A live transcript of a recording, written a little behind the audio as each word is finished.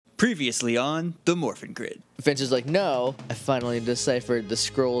Previously on the Morphin Grid. Finch is like, no, I finally deciphered the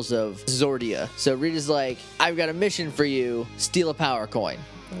scrolls of Zordia. So Rita's like, I've got a mission for you. Steal a power coin.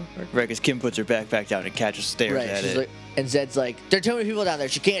 Right, because Kim puts her backpack down and catches stares at it. Like, and Zed's like, there are too many people down there.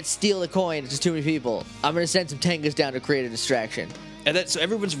 She can't steal the coin. It's just too many people. I'm going to send some Tengas down to create a distraction. And so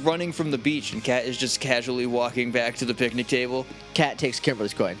everyone's running from the beach, and Kat is just casually walking back to the picnic table. Kat takes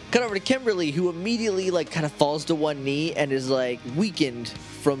Kimberly's coin. Cut over to Kimberly, who immediately kind of falls to one knee and is weakened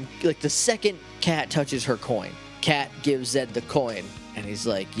from the second Kat touches her coin. Kat gives Zed the coin, and he's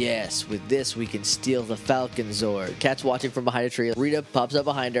like, yes, with this we can steal the Falcon Zord. Kat's watching from behind a tree. Rita pops up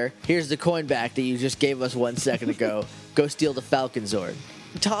behind her. Here's the coin back that you just gave us 1 second ago. Go steal the Falcon Zord.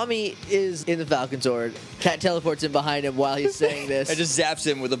 Tommy is in the Falcon Zord. Kat teleports in behind him while he's saying this. And just zaps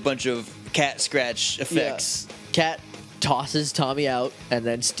him with a bunch of cat scratch effects. Yeah. Kat tosses Tommy out and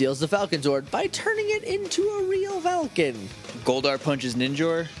then steals the Falcon Zord by turning it into a real Falcon. Goldar punches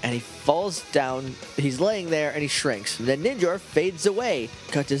Ninjor. And he falls down. He's laying there and he shrinks. And then Ninjor fades away.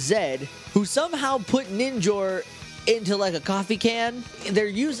 Cut to Zed, who somehow put Ninjor into a coffee can.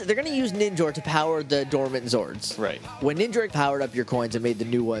 They're going to use Ninjor to power the dormant Zords. Right. When Ninjor powered up your coins and made the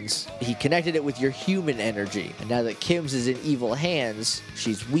new ones, he connected it with your human energy. And now that Kim's is in evil hands,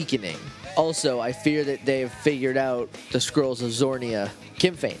 she's weakening. Also, I fear that they've figured out the scrolls of Zornia.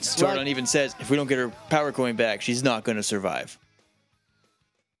 Kim faints. Zordon even says, if we don't get her power coin back, she's not going to survive.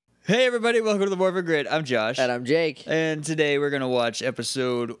 Hey everybody, welcome to the Morphin Grid. I'm Josh. And I'm Jake. And today we're going to watch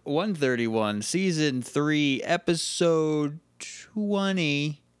episode 131, season 3, episode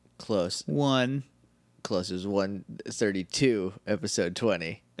 20. Close. 1. Close is 132, episode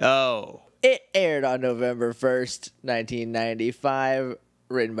 20. Oh. It aired on November 1st, 1995.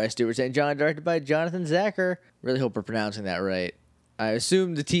 Written by Stuart St. John, directed by Jonathan Zacher. Really hope we're pronouncing that right. I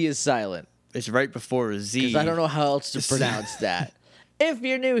assume the T is silent. It's right before a Z. Because I don't know how else to pronounce that. If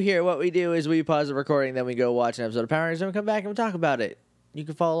you're new here, what we do is we pause the recording, then we go watch an episode of Power Rangers, and we come back and we talk about it. You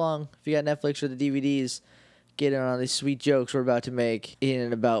can follow along. If you got Netflix or the DVDs, get in on these sweet jokes we're about to make in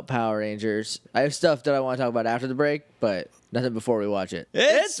and about Power Rangers. I have stuff that I want to talk about after the break, but nothing before we watch it.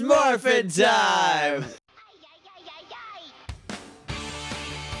 It's Morphin time!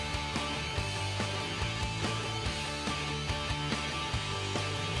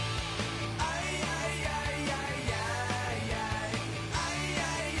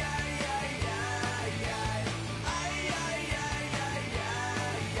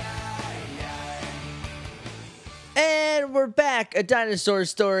 And we're back, A Dinosaur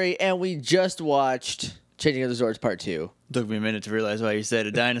Story, and we just watched Changing of the Zords Part 2. Took me a minute to realize why you said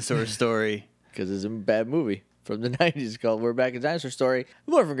a dinosaur story. Because it's a bad movie from the 90s called We're Back, A Dinosaur Story.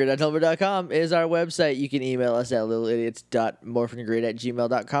 Morphingrid.tumblr.com is our website. You can email us at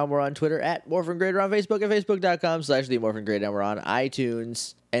littleidiots.morphingrid@gmail.com. We're on Twitter at morphingrid. We're on Facebook at facebook.com/themorphingrid, and we're on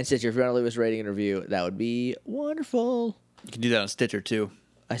iTunes and Stitcher. If you want to leave us a rating and review, that would be wonderful. You can do that on Stitcher, too.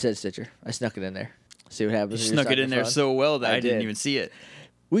 I said Stitcher. I snuck it in there. See what happens. You snuck it in there so well that I didn't did. even see it.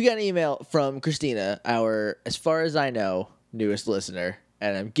 We got an email from Christina, our, as far as I know, newest listener.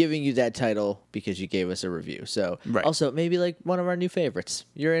 And I'm giving you that title because you gave us a review. So, right. Also, maybe one of our new favorites.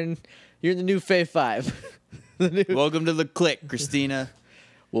 You're in the new Fave 5. Welcome to the clique, Christina.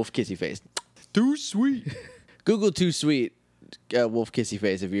 Wolf Kissy Face. Too sweet. Google Too Sweet Wolf Kissy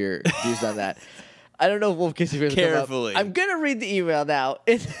Face if you're used on that. I don't know if Wolf Kissy Face will come up. Carefully. I'm going to read the email now.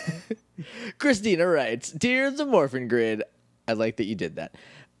 Christina writes, Dear the Morphin Grid, I like that you did that.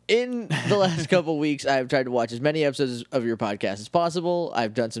 In the last couple weeks, I've tried to watch as many episodes of your podcast as possible.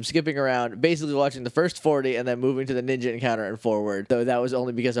 I've done some skipping around, basically watching the first 40 and then moving to the Ninja Encounter and forward, though that was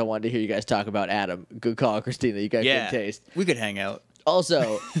only because I wanted to hear you guys talk about Adam. Good call, Christina. You got good taste. We could hang out.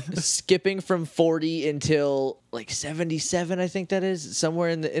 Also, skipping from 40 until 77, I think that is, somewhere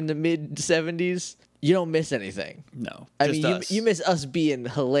in the mid-70s. You don't miss anything. No, I mean, you miss us being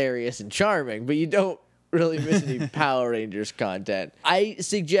hilarious and charming, but you don't really miss any Power Rangers content. I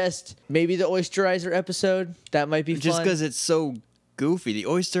suggest maybe the Oysterizer episode. That might be fun. Just because it's so goofy. The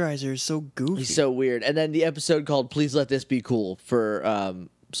Oysterizer is so goofy. He's so weird. And then the episode called Please Let This Be Cool for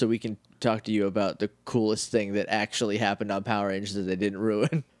so we can talk to you about the coolest thing that actually happened on Power Rangers that they didn't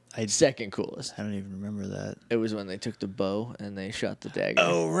ruin. Second coolest. I don't even remember that. It was when they took the bow and they shot the dagger.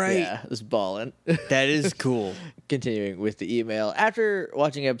 Oh, right. Yeah, it was ballin'. That is cool. Continuing with the email. After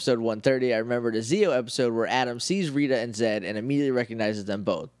watching episode 130, I remembered a Zeo episode where Adam sees Rita and Zed and immediately recognizes them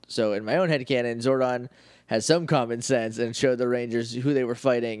both. So in my own headcanon, Zordon had some common sense and showed the Rangers who they were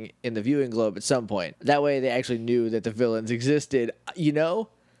fighting in the viewing globe at some point. That way they actually knew that the villains existed. You know?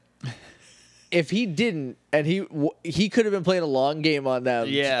 If he didn't, and he could have been playing a long game on them.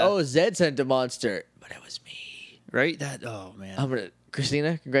 Yeah. Oh, Zed sent a monster, but it was me. Right? Oh man. I'm gonna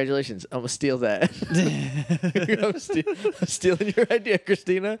Christina, congratulations. I'm going to steal that. I'm stealing your idea,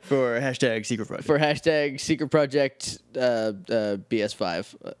 Christina. For hashtag secret project. For hashtag secret project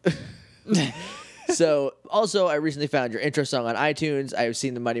BS5. So, also, I recently found your intro song on iTunes. I've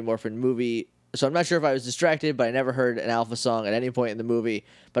seen the Mighty Morphin movie, so I'm not sure if I was distracted, but I never heard an Alpha song at any point in the movie.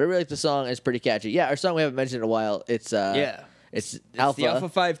 But I really like the song. It's pretty catchy. Yeah, our song we haven't mentioned in a while. It's Alpha. The Alpha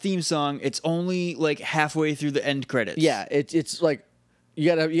 5 theme song. It's only like halfway through the end credits. Yeah, it's like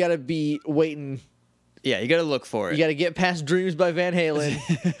you gotta be waiting. Yeah, you gotta look for it. You gotta get past Dreams by Van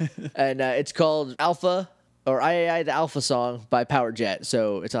Halen, and it's called Alpha or III the Alpha song by Power Jet.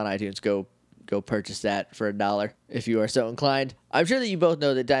 So it's on iTunes. Go purchase that for $1 if you are so inclined. I'm sure that you both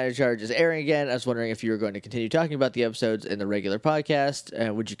know that Dino Charge is airing again. I was wondering if you were going to continue talking about the episodes in the regular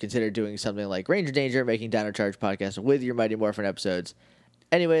podcast. Would you consider doing something like Ranger Danger, making Dino Charge podcast with your Mighty Morphin episodes?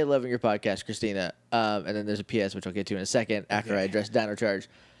 Anyway, loving your podcast, Christina. And then there's a PS, which I'll get to in a second after I address Dino Charge.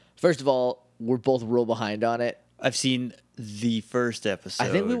 First of all, we're both real behind on it. I've seen the first episode. I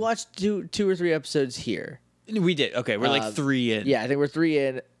think we watched two or three episodes here. We did. Okay, we're like 3 in. Yeah, I think we're 3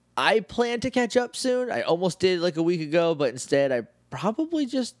 in. I plan to catch up soon. I almost did like a week ago, but instead I probably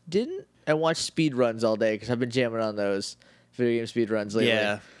just didn't and watched speed runs all day because I've been jamming on those video game speed runs lately.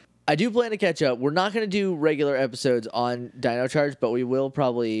 Yeah. I do plan to catch up. We're not going to do regular episodes on Dino Charge, but we will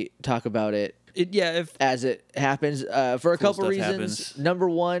probably talk about it. As it happens for a couple reasons. Number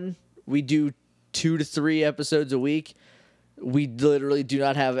one, we do 2 to 3 episodes a week. We literally do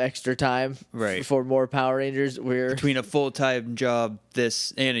not have extra time for more Power Rangers. We're between a full-time job,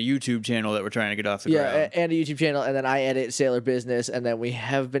 this, and a YouTube channel that we're trying to get off the ground. Yeah, and a YouTube channel, and then I edit Sailor Business, and then we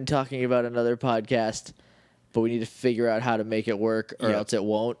have been talking about another podcast, but we need to figure out how to make it work, or else it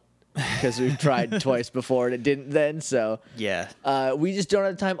won't, because we've tried twice before and it didn't then. So yeah, we just don't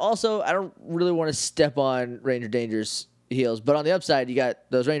have the time. Also, I don't really want to step on Ranger Danger's heels, but on the upside, you got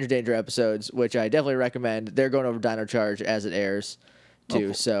those Ranger Danger episodes, which I definitely recommend. They're going over Dino Charge as it airs too. Oh,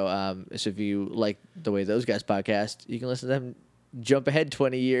 cool. So if you like the way those guys podcast, you can listen to them jump ahead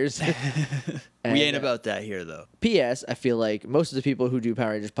 20 years. We ain't about that here, though. P.S. I feel like most of the people who do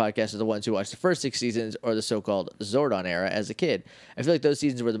Power Rangers podcasts are the ones who watched the first 6 seasons or the so-called Zordon era as a kid. I feel like those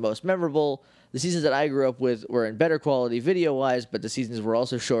seasons were the most memorable. The seasons that I grew up with were in better quality video-wise, but the seasons were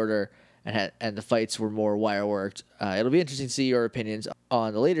also shorter, and the fights were more wire-worked. It'll be interesting to see your opinions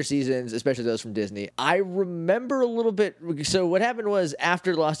on the later seasons, especially those from Disney. I remember a little bit. So what happened was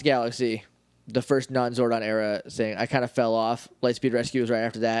after Lost Galaxy, the first non-Zordon era thing, I kind of fell off. Lightspeed Rescue was right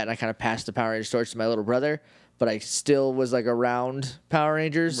after that, and I kind of passed the Power Rangers torch to my little brother, but I still was like around Power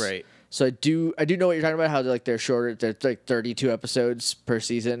Rangers. Right. So I do know what you're talking about, how they're shorter. They're like 32 episodes per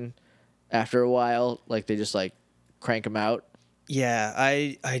season after a while. Like they just like crank them out. Yeah,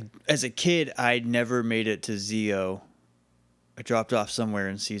 I as a kid, I never made it to Zeo. I dropped off somewhere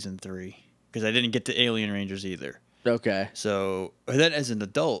in season 3 because I didn't get to Alien Rangers either. Okay. So then as an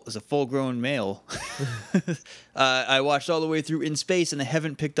adult, as a full-grown male, I watched all the way through In Space, and I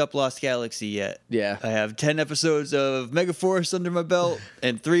haven't picked up Lost Galaxy yet. Yeah. I have 10 episodes of Megaforce under my belt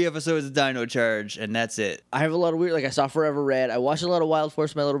and 3 episodes of Dino Charge, and that's it. I have a lot of weird, like I saw Forever Red. I watched a lot of Wild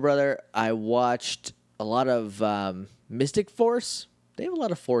Force with my little brother. I watched a lot of Mystic Force. They have a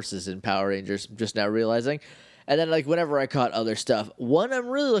lot of forces in Power Rangers, I'm just now realizing. And then, like, whenever I caught other stuff, one I'm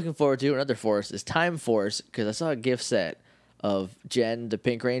really looking forward to, another force, is Time Force, because I saw a gift set of Jen, the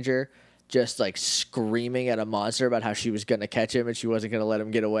Pink Ranger, just, like, screaming at a monster about how she was going to catch him and she wasn't going to let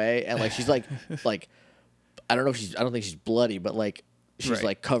him get away. And, like, she's, like, I don't think she's bloody, but, like, she's,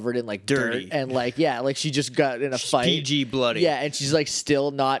 like, covered in, like, dirty. Dirt. And, like, yeah, like, she just got in a fight. PG bloody. Yeah, and she's, like,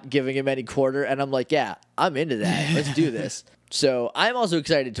 still not giving him any quarter. And I'm like, yeah, I'm into that. Let's do this. So I'm also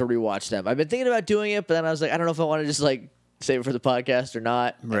excited to rewatch them. I've been thinking about doing it, but then I was like, I don't know if I want to just like save it for the podcast or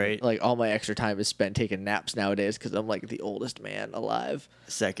not. Right. And, like all my extra time is spent taking naps nowadays because I'm like the oldest man alive.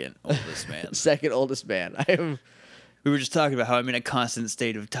 Second oldest man. Second oldest man. I am. We were just talking about how I'm in a constant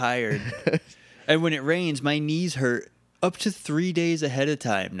state of tired. And when it rains, my knees hurt up to 3 days ahead of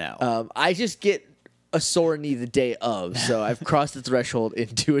time now. I just get a sore knee the day of, so I've crossed the threshold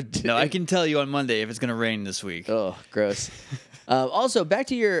into a day. No, I can tell you on Monday if it's going to rain this week. Oh, gross. Also, back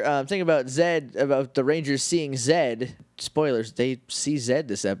to your thing about Zed, about the Rangers seeing Zed. Spoilers, they see Zed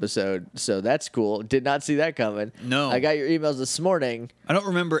this episode, so that's cool. Did not see that coming. No. I got your emails this morning. I don't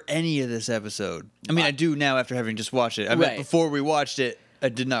remember any of this episode. I mean, I do now after having just watched it. I mean, before we watched it, I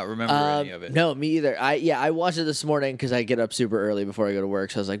did not remember any of it. No, me either. I watched it this morning because I get up super early before I go to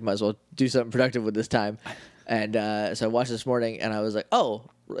work, so I was like, might as well do something productive with this time. And so I watched it this morning, and I was like, oh.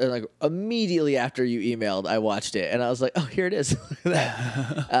 And like immediately after you emailed, I watched it, and I was like, oh, here it is. Look at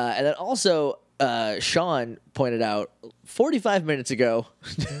that. And then also, Sean pointed out 45 minutes ago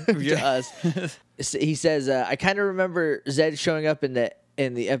to us. He says, "I kind of remember Zed showing up in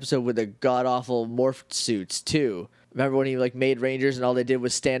the episode with the god awful morphed suits too. Remember when he like made Rangers and all they did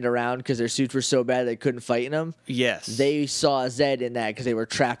was stand around because their suits were so bad they couldn't fight in them? Yes. They saw Zed in that because they were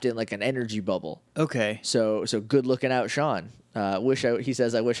trapped in like an energy bubble. Okay. So good looking out, Sean. He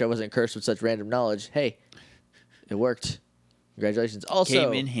says, I wish I wasn't cursed with such random knowledge. Hey, it worked. Congratulations. Also,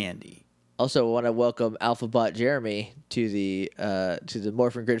 came in handy. Also, want to welcome AlphaBot Jeremy to the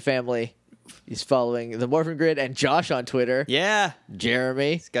Morphin Grid family. He's following the Morphin Grid and Josh on Twitter. Yeah.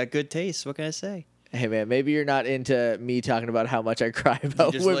 Jeremy. He's got good taste. What can I say? Hey, man, maybe you're not into me talking about how much I cry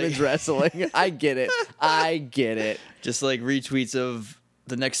about women's wrestling. I get it. Just like retweets of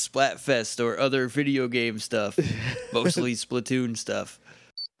the next Splatfest or other video game stuff. Mostly Splatoon stuff.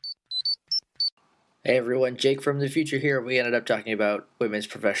 Hey, everyone. Jake from the future here. We ended up talking about women's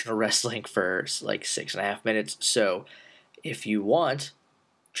professional wrestling for like 6.5 minutes. So if you want,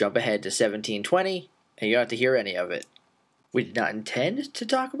 jump ahead to 17:20 and you don't have to hear any of it. We did not intend to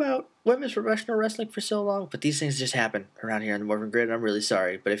talk about women's professional wrestling for so long, but these things just happen around here on the Morphin Grid, and I'm really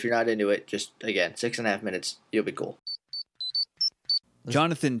sorry. But if you're not into it, just, again, 6.5 minutes, you'll be cool.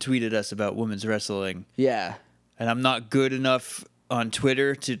 Jonathan tweeted us about women's wrestling. Yeah. And I'm not good enough on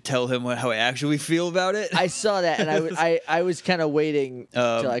Twitter to tell him how I actually feel about it. I saw that, and I was kind of waiting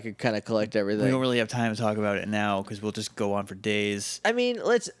till I could kind of collect everything. We don't really have time to talk about it now because we'll just go on for days. I mean,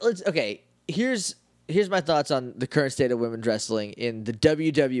 let's okay, here's my thoughts on the current state of women's wrestling in the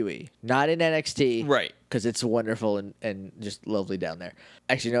WWE, not in NXT. Right. Because it's wonderful and just lovely down there.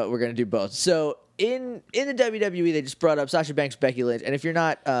 Actually, no, we're going to do both. So in the WWE, they just brought up Sasha Banks, Becky Lynch. And if you're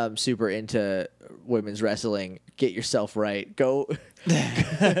not super into women's wrestling, get yourself right. Go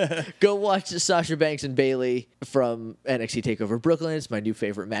watch Sasha Banks and Bayley from NXT TakeOver Brooklyn. It's my new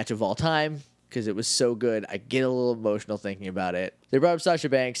favorite match of all time. Because it was so good. I get a little emotional thinking about it. They brought up Sasha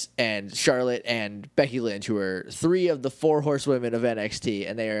Banks and Charlotte and Becky Lynch, who are 3 of the 4 horsewomen of NXT,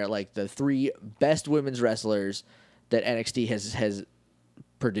 and they are like the 3 best women's wrestlers that NXT has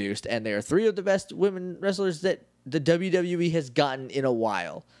produced, and they are 3 of the best women wrestlers that the WWE has gotten in a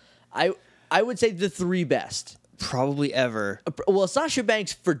while. I would say the 3 best. Probably ever. Well, Sasha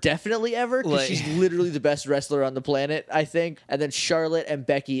Banks for definitely ever, because she's literally the best wrestler on the planet, I think. And then Charlotte and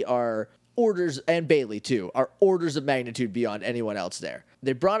Becky are orders, and Bayley too, are orders of magnitude beyond anyone else there.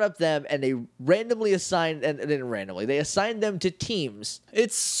 They brought up them and they randomly assigned, they assigned them to teams.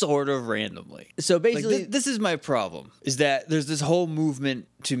 It's sort of randomly. So basically, this is my problem, is that there's this whole movement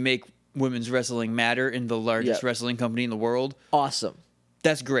to make women's wrestling matter in the largest wrestling company in the world. Awesome.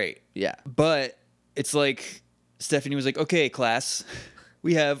 That's great. Yeah. But it's like Stephanie was like, okay, class,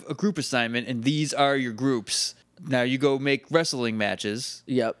 we have a group assignment and these are your groups. Now you go make wrestling matches.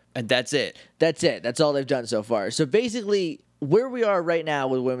 Yep. And that's it. That's it. That's all they've done so far. So basically, where we are right now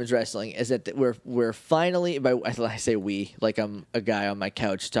with women's wrestling is that we're finally, by I say we, like I'm a guy on my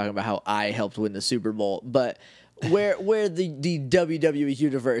couch talking about how I helped win the Super Bowl, but where the WWE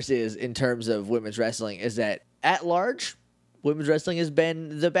universe is in terms of women's wrestling is that at large, women's wrestling has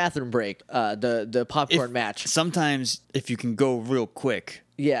been the bathroom break, the popcorn match. Sometimes if you can go real quick.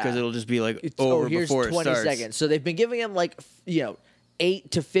 Yeah. Because it'll just be like over before it starts. 20 seconds. So they've been giving them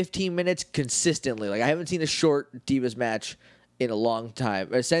 8 to 15 minutes consistently. Like I haven't seen a short Divas match in a long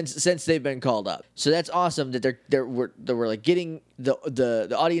time since they've been called up. So that's awesome that we're like getting the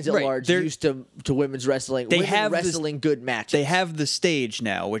audience at large used to women's wrestling. They have wrestling good matches. They have the stage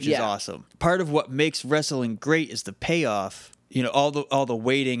now, which is awesome. Part of what makes wrestling great is the payoff. You know, all the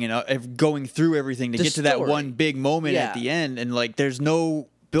waiting and going through everything to get to that one big moment at the end, and like there's no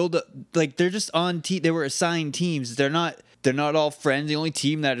build up. Like they're just on they were assigned teams. They're not all friends. The only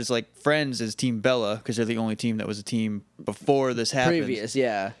team that is like friends is Team Bella, because they're the only team that was a team before this happened. Previous,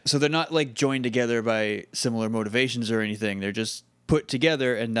 yeah. So they're not like joined together by similar motivations or anything. They're just put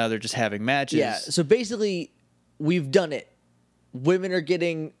together, and now they're just having matches. Yeah. So basically, we've done it. Women are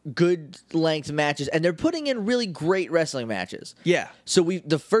getting good length matches, and they're putting in really great wrestling matches. Yeah. So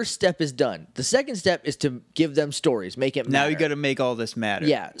the first step is done. The second step is to give them stories, make it matter. Now you got to make all this matter.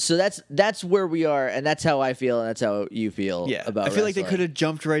 Yeah. So that's where we are, and that's how I feel, and that's how you feel. Yeah. About I feel like they wrestling. could have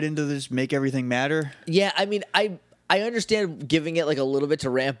jumped right into this, make everything matter. Yeah. I mean, I understand giving it like a little bit to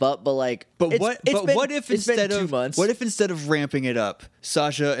ramp up, but like, what if instead of ramping it up,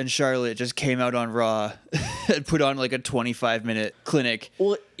 Sasha and Charlotte just came out on Raw and put on like a 25-minute clinic?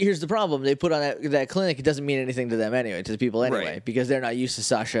 Well, here's the problem: they put on that clinic. It doesn't mean anything to them anyway, to the people anyway, because they're not used to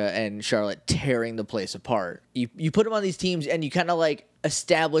Sasha and Charlotte tearing the place apart. You put them on these teams, and you kind of like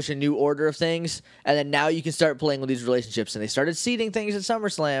establish a new order of things, and then now you can start playing with these relationships. And they started seeding things at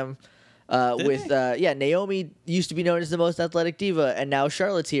SummerSlam. Naomi used to be known as the most athletic diva, and now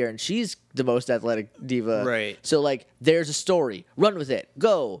Charlotte's here, and she's the most athletic diva. Right. So, like, there's a story. Run with it.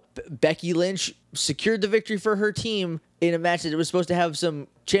 Go. Becky Lynch secured the victory for her team in a match that was supposed to have some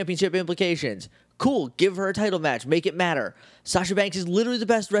championship implications. Cool. Give her a title match. Make it matter. Sasha Banks is literally the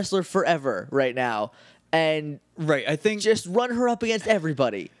best wrestler forever right now. And I think just run her up against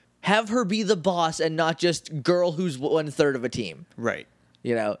everybody. Have her be the boss and not just girl who's 1/3 of a team. Right.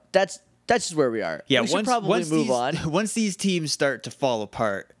 You know, that's just where we are. Yeah, we should probably move on. Once these teams start to fall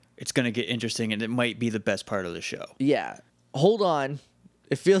apart, it's going to get interesting, and it might be the best part of the show. Yeah. Hold on.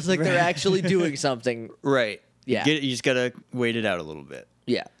 It feels like they're actually doing something. Right. Yeah. You just got to wait it out a little bit.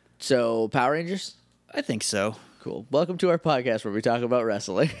 Yeah. So, Power Rangers? I think so. Cool. Welcome to our podcast where we talk about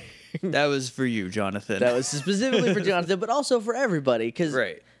wrestling. That was for you, Jonathan. That was specifically for Jonathan, but also for everybody, because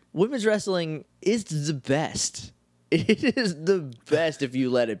right. Women's wrestling is the best. It is the best if you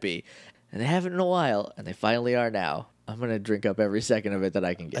let it be. And they haven't in a while, and they finally are now. I'm going to drink up every second of it that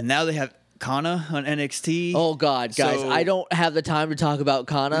I can get. And now they have Kana on NXT. Oh, God, guys. So, I don't have the time to talk about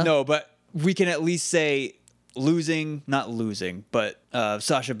Kana. No, but we can at least say not losing, but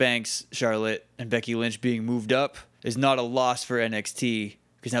Sasha Banks, Charlotte, and Becky Lynch being moved up is not a loss for NXT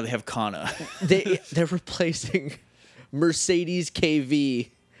because now they have Kana. They're replacing Mercedes KV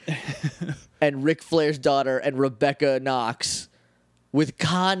and Ric Flair's daughter and Rebecca Knox with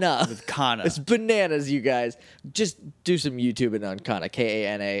Kana. It's bananas, you guys. Just do some YouTubing on Kana,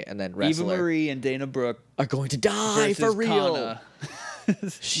 Kana, and then wrestler. Eva Marie and Dana Brooke are going to die for real. Kana.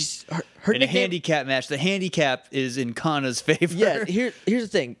 She's her in a handicap match. The handicap is in Kana's favor. Yeah, here's the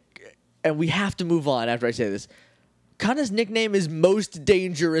thing, and we have to move on after I say this. Kana's nickname is Most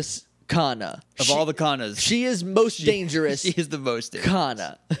Dangerous Kana. Of all the Kanas, she is most dangerous. She is the most dangerous.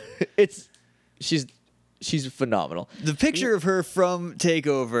 Kana. She's phenomenal. The picture of her from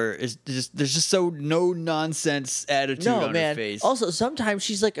TakeOver is just there's just no nonsense attitude on her face. Also, sometimes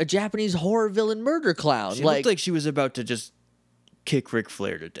she's like a Japanese horror villain murder clown. She looked like she was about to just kick Ric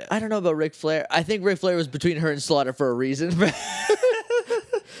Flair to death. I don't know about Ric Flair. I think Ric Flair was between her and Slaughter for a reason.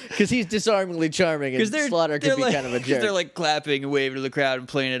 Because he's disarmingly charming, and Slaughter could be kind of a jerk. They're like clapping and waving to the crowd and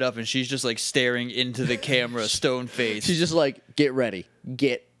playing it up, and she's just like staring into the camera, stone face. She's just like, get ready.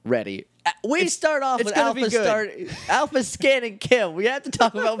 We start off with Alpha scanning Kim. We have to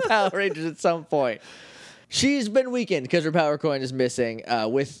talk about Power Rangers at some point. She's been weakened because her power coin is missing.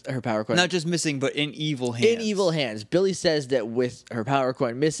 With her power coin, not just missing, but in evil hands. Billy says that with her power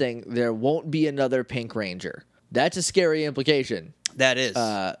coin missing, there won't be another Pink Ranger. That's a scary implication. That is.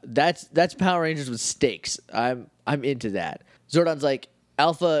 That's Power Rangers with stakes. I'm into that. Zordon's like,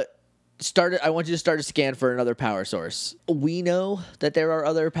 Alpha, I want you to start a scan for another power source. We know that there are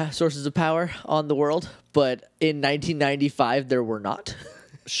other sources of power on the world, but in 1995 there were not.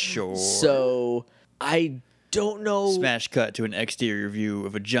 Sure. So I don't know. Smash cut to an exterior view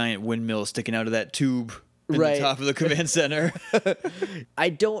of a giant windmill sticking out of that tube in the top of the command center. I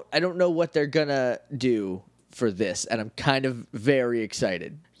don't know what they're gonna do for this, and I'm kind of very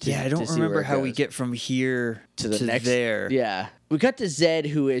excited. I don't remember how we get from here to next there. Yeah, we cut to Zed,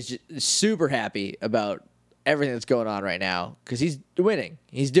 who is super happy about everything that's going on right now because he's winning.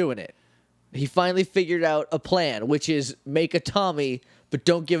 He's doing it. He finally figured out a plan, which is make a Tommy, but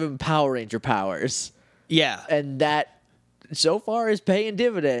don't give him Power Ranger powers. Yeah, and that so far is paying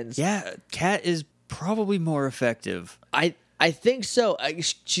dividends. Yeah, Kat is probably more effective. I think so.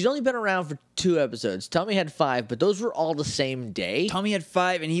 She's only been around for 2 episodes. Tommy had 5, but those were all the same day. Tommy had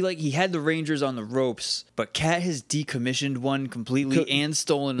 5, and he had the Rangers on the ropes, but Kat has decommissioned one completely and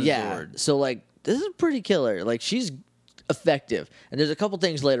stolen a Zord. So, like, this is pretty killer. Like, she's effective. And there's a couple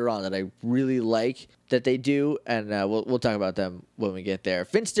things later on that I really like that they do, and we'll talk about them when we get there.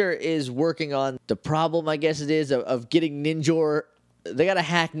 Finster is working on the problem, I guess it is, of getting Ninjor. They got to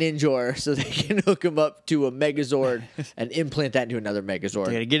hack Ninjor so they can hook him up to a Megazord and implant that into another Megazord.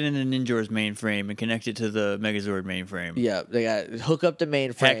 They got to get into Ninjor's mainframe and connect it to the Megazord mainframe. Yeah, they got to hook up the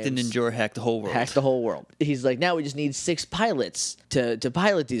mainframe. Hack the Ninjor, hack the whole world. He's like, now we just need 6 pilots to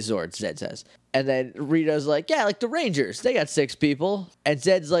pilot these Zords, Zed says. And then Rito's like, yeah, like the Rangers. They got 6 people. And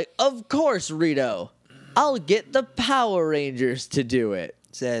Zed's like, of course, Rito. I'll get the Power Rangers to do it.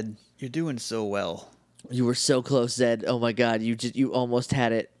 Zed, you're doing so well. You were so close, Zed. Oh my God, you almost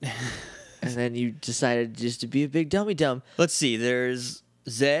had it, and then you decided just to be a big dummy dumb. Let's see. There's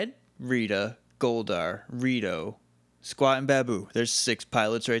Zed, Rita, Goldar, Rito, Squat, and Babu. There's 6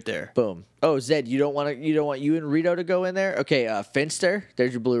 pilots right there. Boom. Oh, Zed, you don't want you and Rito to go in there? Okay, Finster.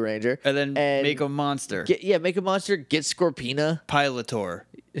 There's your Blue Ranger. And then make a monster. Make a monster. Get Scorpina. Pilotor.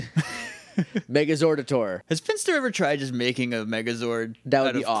 Megazordator. Has Finster ever tried just making a Megazord? That would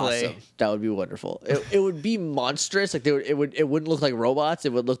out be of awesome. clay? That would be wonderful. It would be monstrous. Like it wouldn't look like robots.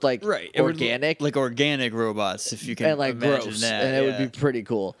 It would look like organic, like organic robots, if you can and like imagine gross. that. And it would be pretty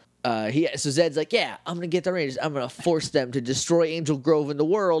cool. So Zed's like, yeah, I'm gonna get the Rangers. I'm gonna force them to destroy Angel Grove in the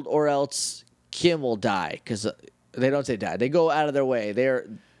world, or else Kim will die. Because they don't say die. They go out of their way.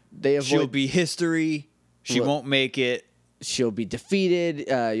 They avoid. She'll be history. She won't make it. She'll be defeated.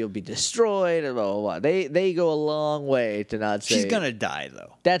 You'll be destroyed. Blah, blah, blah. They go a long way to not say she's gonna die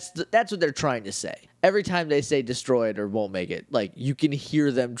though. That's what they're trying to say. Every time they say destroyed or won't make it, like you can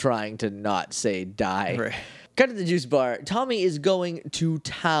hear them trying to not say die. Right. Cut to the juice bar. Tommy is going to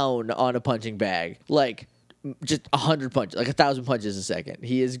town on a punching bag, like just 100 punches, like 1,000 punches a second.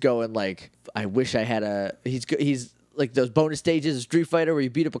 He is going like, I wish I had a. He's like those bonus stages of Street Fighter where you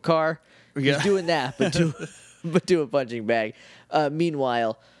beat up a car. Yeah. He's doing that, but to a punching bag.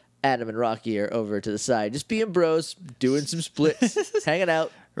 Meanwhile, Adam and Rocky are over to the side, just being bros, doing some splits, hanging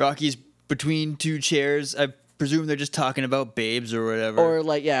out. Rocky's between two chairs. I presume they're just talking about babes or whatever. Or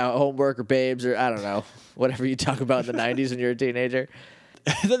like, homework or babes or I don't know, whatever you talk about in the 90s when you're a teenager.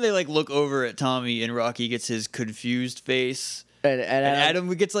 And then they like look over at Tommy and Rocky gets his confused face. And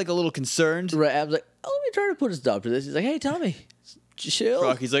Adam gets like a little concerned. Right, Adam's like, oh, let me try to put a stop to this. He's like, hey, Tommy, chill.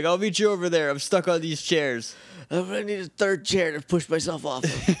 Rocky's like, I'll meet you over there. I'm stuck on these chairs. I'm going to need a third chair to push myself off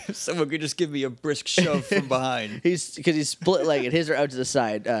of. Someone could just give me a brisk shove from behind. Because he's split-legged. His are out to the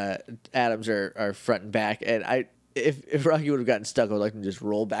side. Adam's are front and back. And if Rocky would have gotten stuck, I would like him to just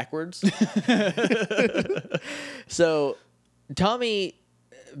roll backwards. So Tommy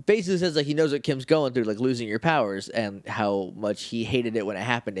basically says like he knows what Kim's going through, like losing your powers, and how much he hated it when it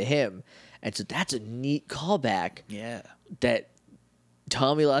happened to him. And so that's a neat callback. Yeah. That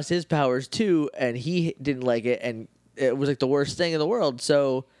Tommy lost his powers too, and he didn't like it, and it was like the worst thing in the world.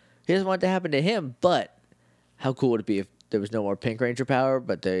 So he doesn't want it to happen to him. But how cool would it be if there was no more Pink Ranger power,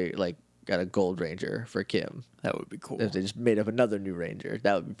 but they like got a Gold Ranger for Kim? That would be cool. If they just made up another new Ranger,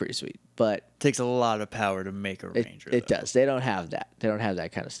 that would be pretty sweet. But it takes a lot of power to make a Ranger. It does. They don't have that. They don't have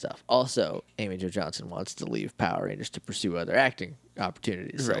that kind of stuff. Also, Amy Jo Johnson wants to leave Power Rangers to pursue other acting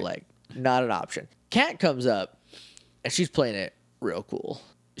opportunities. Right. So like, not an option. Kat comes up, and she's playing it real cool.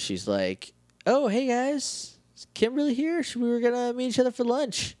 She's like, oh, hey guys, is Kimberly here? We were going to meet each other for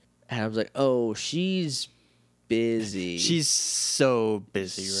lunch. And I was like, oh, she's busy. She's so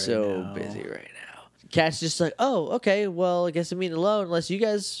busy right now. So busy right now. Kat's just like, oh, okay, well, I guess I'm eating alone unless you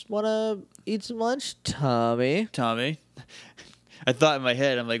guys want to eat some lunch. Tommy. I thought in my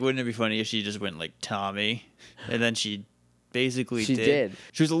head, I'm like, wouldn't it be funny if she just went like, Tommy? And then she basically did.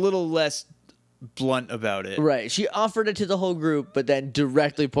 She was a little less blunt about it. Right. She offered it to the whole group, but then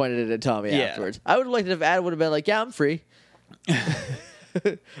directly pointed it at Tommy afterwards. I would have liked it if Adam would have been like, yeah, I'm free.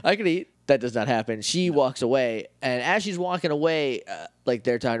 I could eat. That does not happen. She walks away, and as she's walking away, like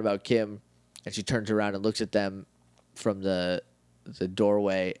they're talking about Kim, and she turns around and looks at them from the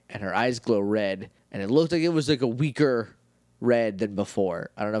doorway, and her eyes glow red, and it looked like it was like a weaker red than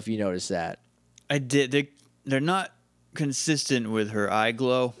before. I don't know if you noticed that. I did. They're not consistent with her eye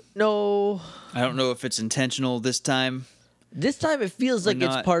glow. No. I don't know if it's intentional this time. This time it feels like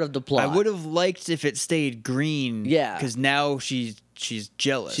it's part of the plot. I would have liked if it stayed green. Yeah. Because now she's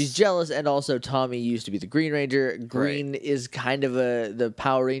jealous. She's jealous, and also Tommy used to be the Green Ranger. Green is kind of the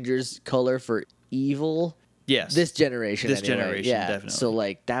Power Rangers color for evil. Yes. This generation, yeah, definitely. So,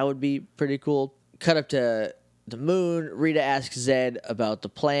 like, that would be pretty cool. Cut up to the moon. Rita asks Zed about the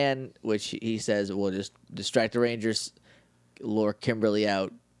plan, which he says we'll just distract the Rangers, lure Kimberly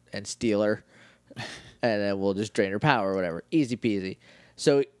out, and steal her. And then we'll just drain her power or whatever. Easy peasy.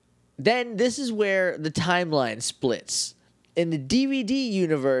 So then this is where the timeline splits. In the DVD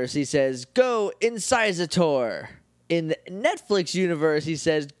universe, he says, go Incisor. In the Netflix universe, he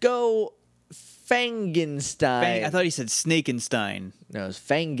says, go Fangenstein. I thought he said Snakenstein. No, it's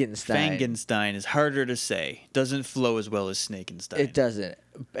Fangenstein. Fangenstein is harder to say. Doesn't flow as well as Snakenstein. It doesn't.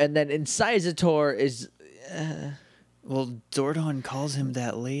 And then Incisor is... well, Zordon calls him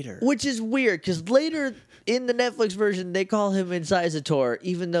that later. Which is weird, because later in the Netflix version, they call him Incisor,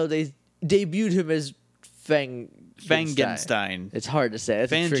 even though they debuted him as Fangenstein. It's hard to say.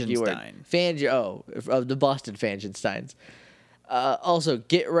 That's a tricky word. Of the Boston Fangensteins. Also,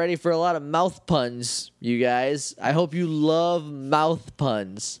 get ready for a lot of mouth puns, you guys. I hope you love mouth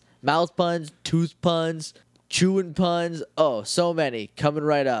puns. Mouth puns, tooth puns, chewing puns. Oh, so many. Coming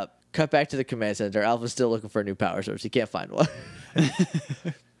right up. Cut back to the command center. Alpha's still looking for a new power source. He can't find one. I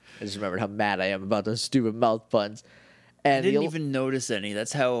just remembered how mad I am about those stupid mouth puns. And I didn't even notice any.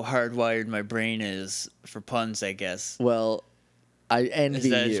 That's how hardwired my brain is for puns, I guess. Well, I envy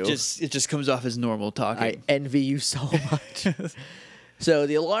you. It just comes off as normal talking. I envy you so much. So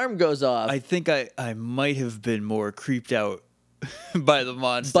the alarm goes off. I think I might have been more creeped out by the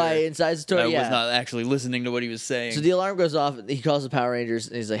monster. By inside the story, I was not actually listening to what he was saying. So the alarm goes off. He calls the Power Rangers,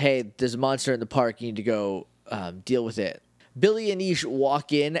 and he's like, hey, there's a monster in the park. You need to go deal with it. Billy and Ish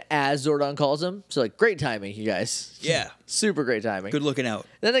walk in as Zordon calls him. So, like, great timing, you guys. Yeah. Super great timing. Good looking out.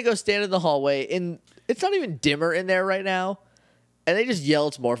 Then they go stand in the hallway, and it's not even dimmer in there right now. And they just yell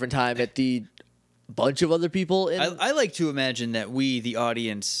it's morphin' time at the bunch of other people. I like to imagine that we, the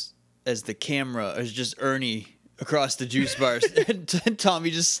audience, as the camera, is just Ernie across the juice bars. And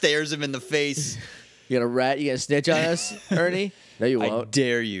Tommy just stares him in the face. You got a rat? You got to snitch on us, Ernie? No, you won't. I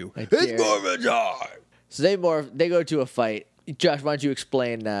dare you. It's morphin' time! So they go to a fight. Josh, why don't you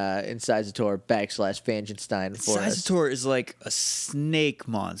explain Incisor /Fangenstein for us? Incisor is like a snake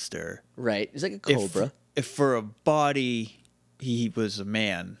monster. Right. It's like a cobra. If for a body, he was a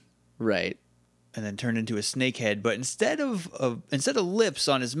man. Right. And then turned into a snake head. But instead of lips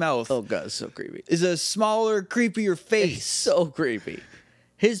on his mouth... Oh, God, it's so creepy. ...is a smaller, creepier face. It's so creepy.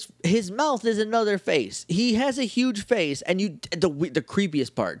 His mouth is another face. He has a huge face, and the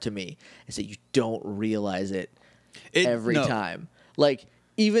creepiest part to me is that you don't realize it every time. Like,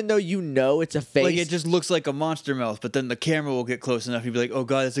 even though you know it's a face, like it just looks like a monster mouth, but then the camera will get close enough, you'll be like, "Oh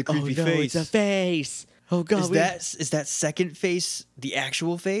God, it's a creepy face." It's a face. Oh God, is that second face the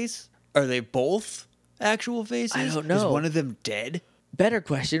actual face? Are they both actual faces? I don't know. Is one of them dead? Better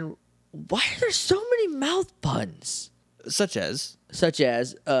question: why are there so many mouth puns? Such as,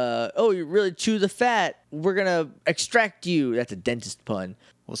 oh, you really chew the fat. We're going to extract you. That's a dentist pun.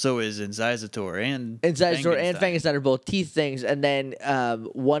 Well, so is Incisor and Fangenstein are both teeth things. And then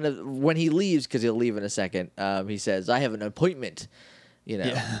when he leaves, because he'll leave in a second, he says, I have an appointment,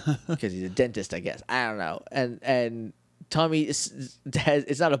 because he's a dentist, I guess. I don't know. And Tommy, it's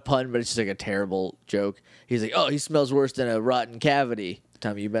not a pun, but it's just like a terrible joke. He's like, oh, he smells worse than a rotten cavity.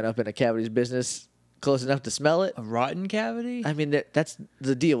 Tommy, you been up in a cavity's business close enough to smell it? A rotten cavity? I mean, that's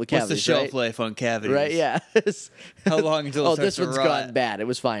the deal with cavities. What's the shelf life on cavities? Right, yeah. How long until it starts this to one's rot? gone bad. It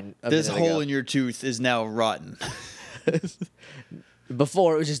was fine. This hole in your tooth is now rotten.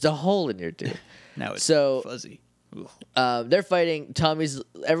 Before, it was just a hole in your tooth. Now it's fuzzy. They're fighting.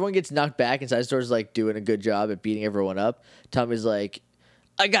 Everyone gets knocked back, and Sidestore's like doing a good job at beating everyone up. Tommy's like,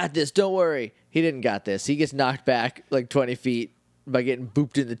 I got this, don't worry. He didn't got this. He gets knocked back like 20 feet by getting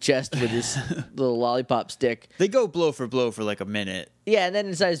booped in the chest with his little lollipop stick. They go blow for like a minute. Yeah, and then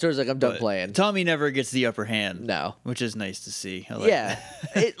inside the store's like, I'm done playing. Tommy never gets the upper hand. No. Which is nice to see. I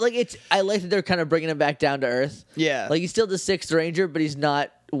like that they're kind of bringing him back down to earth. Yeah. Like, he's still the Sixth Ranger, but he's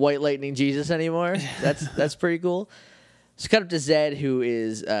not White Lightning Jesus anymore. That's pretty cool. So cut up to Zed, who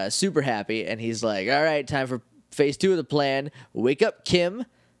is super happy, and he's like, all right, time for phase 2 of the plan. Wake up, Kim.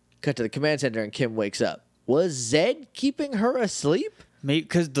 Cut to the command center, and Kim wakes up. Was Zed keeping her asleep? Maybe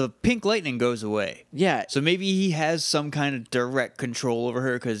because the pink lightning goes away. Yeah. So maybe he has some kind of direct control over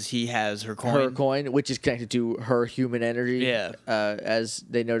her because he has her coin. Her coin, which is connected to her human energy. Yeah. As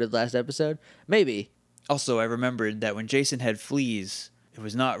they noted last episode. Maybe. Also, I remembered that when Jason had fleas, it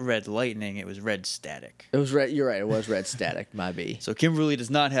was not red lightning, it was red static. It was red. You're right. It was red static. My B. So Kimberly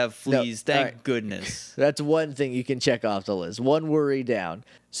does not have fleas. No, Thank goodness. That's one thing you can check off the list. One worry down.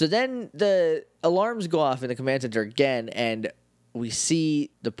 So then the alarms go off in the command center again, and we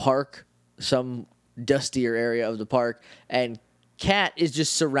see the park, some dustier area of the park, and Kat is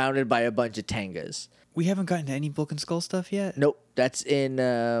just surrounded by a bunch of Tangas. We haven't gotten to any Book and Skull stuff yet? Nope. That's in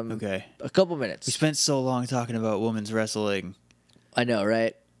a couple minutes. We spent so long talking about women's wrestling. I know,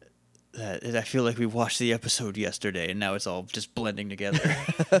 right? I feel like we watched the episode yesterday, and now it's all just blending together.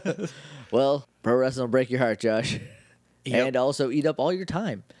 Well, pro wrestling will break your heart, Josh. Yep. And also eat up all your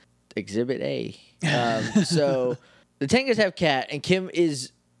time. Exhibit A. So the Tangas have Kat, and Kim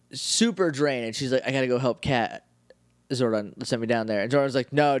is super drained, and she's like, I gotta go help Kat. Zordon, send me down there. And Zordon's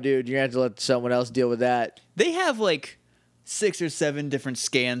like, no, dude, you're gonna have to let someone else deal with that. They have like 6 or 7 different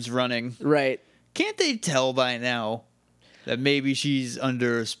scans running. Right. Can't they tell by now that maybe she's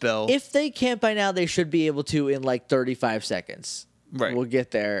under a spell? If they can't by now, they should be able to in like 35 seconds. Right. We'll get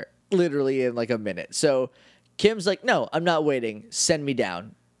there literally in like a minute. So Kim's like, no, I'm not waiting. Send me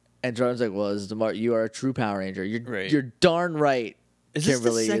down. And Jordan's like, well, you are a true Power Ranger. You're darn right.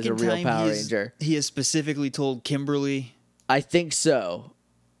 Kimberly is a real Power Ranger. He has specifically told Kimberly. I think so.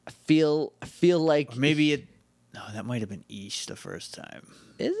 I feel like No, that might have been Ish the first time.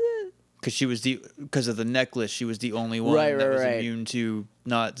 Is it? Because of the necklace, she was the only one that was immune to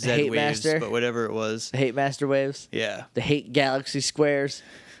not Z waves, but whatever it was. The hate master waves. Yeah. The hate galaxy squares.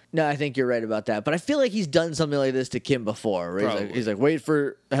 No, I think you're right about that. But I feel like he's done something like this to Kim before. Where he's like, wait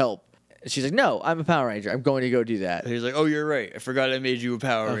for help. And she's like, no, I'm a Power Ranger. I'm going to go do that. And he's like, oh, you're right. I forgot I made you a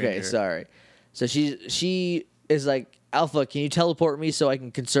Power Ranger. Okay, sorry. So she is like, Alpha, can you teleport me so I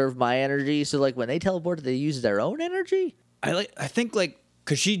can conserve my energy? So like when they teleport, they use their own energy? I think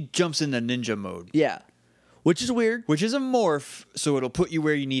because she jumps into ninja mode. Yeah. Which is weird. Which is a morph, so it'll put you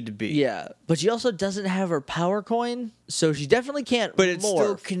where you need to be. Yeah. But she also doesn't have her power coin, so she definitely can't But it's morph.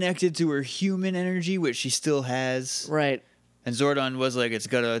 still connected to her human energy, which she still has. Right. And Zordon was like, it's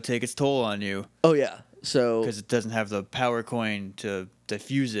got to take its toll on you. Oh, yeah. So because it doesn't have the power coin to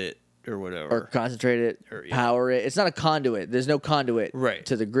diffuse it or whatever. Or concentrate it, or power it. It's not a conduit. There's no conduit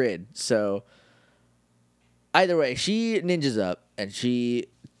to the grid. So either way, she ninjas up, and she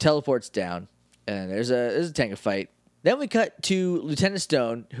teleports down. And there's a Tenga fight. Then we cut to Lieutenant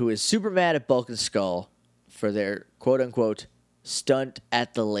Stone, who is super mad at Bulk and Skull for their quote-unquote stunt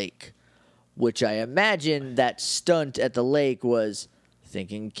at the lake. Which I imagine that stunt at the lake was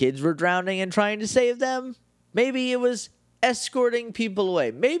thinking kids were drowning and trying to save them. Maybe it was escorting people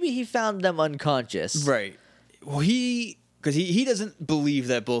away. Maybe he found them unconscious. Right. Well, because he doesn't believe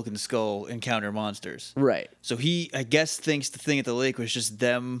that Bulk and Skull encounter monsters. Right. So he, I guess, thinks the thing at the lake was just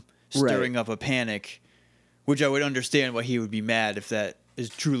them stirring up a panic, which I would understand why he would be mad if that is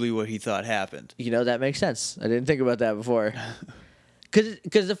truly what he thought happened. You know, that makes sense. I didn't think about that before.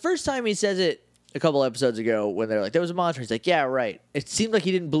 Because the first time he says it a couple episodes ago when they're like, there was a monster, he's like, yeah, right. It seemed like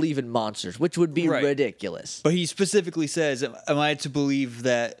he didn't believe in monsters, which would be ridiculous. But he specifically says, am I to believe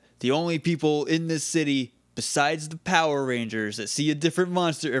that the only people in this city besides the Power Rangers that see a different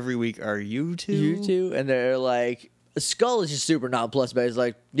monster every week are you two? You two? And they're like, Skull is just super nonplussed, but he's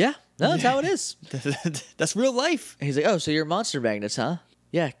like, yeah, no, that's how it is. That's real life. And he's like, oh, so you're monster magnets, huh?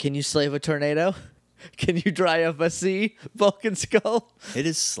 Yeah, can you slave a tornado? Can you dry up a sea, Bulk and Skull? It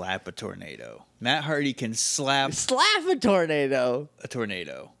is slap a tornado. Matt Hardy can slap a tornado. A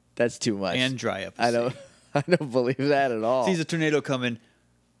tornado. That's too much. And dry up a sea. I don't believe that at all. Sees a tornado coming,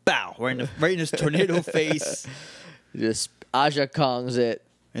 bow, right in his tornado face. Just Aja Kongs it.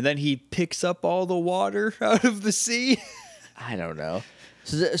 And then he picks up all the water out of the sea. I don't know.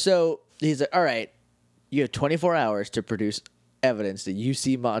 So he's like, all right, you have 24 hours to produce evidence that you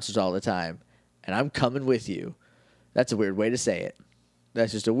see monsters all the time, and I'm coming with you. That's a weird way to say it.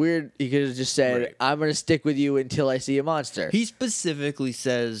 That's just a weird... He could have just said, I'm going to stick with you until I see a monster. He specifically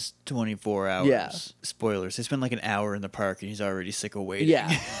says 24 hours. Yeah. Spoilers. They spend like an hour in the park, and he's already sick of waiting.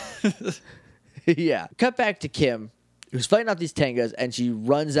 Yeah. Yeah. Cut back to Kim, who's fighting off these Tengas, and she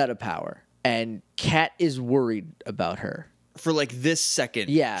runs out of power. And Kat is worried about her. For like this second.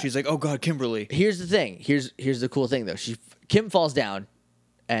 Yeah. She's like, oh God, Kimberly. Here's the thing. Here's the cool thing, though. Kim falls down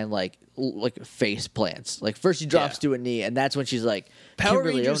and like face plants. Like first she drops to a knee, and that's when she's like, Power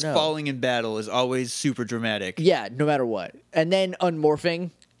Rangers falling in battle is always super dramatic. Yeah, no matter what. And then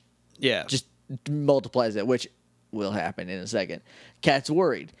unmorphing just multiplies it, which will happen in a second. Kat's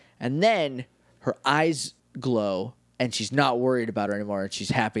worried. And then her eyes glow, and she's not worried about her anymore, and she's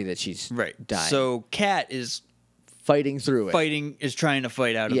happy that she's dying. So Kat is fighting through it. Is trying to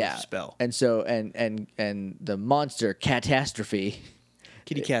fight out of the spell. And so and the monster Catastrophe,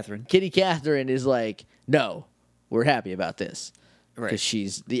 Kitty Catherine is like, no, we're happy about this. Right. Because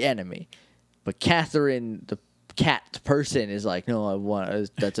she's the enemy. But Catherine, the cat person, is like, no,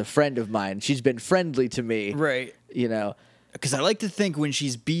 that's a friend of mine. She's been friendly to me. Right. You know. Because I like to think when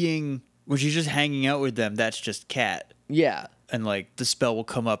she's just hanging out with them, that's just Kat. Yeah. And like the spell will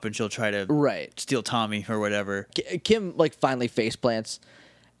come up and she'll try to steal Tommy or whatever. Kim like finally face plants,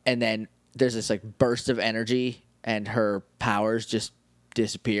 and then there's this like burst of energy, and her powers just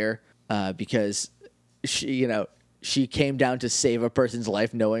disappear because she came down to save a person's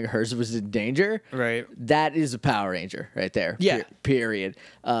life knowing hers was in danger. Right. That is a Power Ranger right there. Yeah. Period.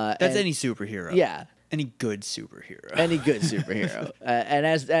 That's any superhero. Yeah. Any good superhero. And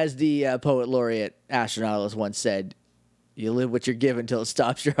as the poet laureate Astronautalis once said, you live what you're given till it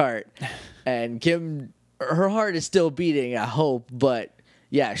stops your heart. And Kim, her heart is still beating, I hope, but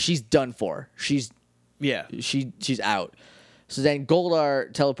yeah, she's done for. She's out. So then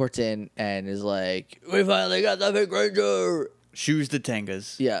Goldar teleports in and is like, we finally got the Big Ranger. Shoes the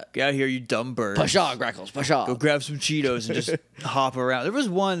Tengas. Yeah. Get out here, you dumb birds. Pasha, Grackles, Pasha. Go grab some Cheetos and just hop around. There was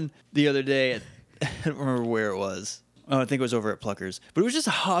one the other day, I don't remember where it was. Oh, I think it was over at Pluckers. But it was just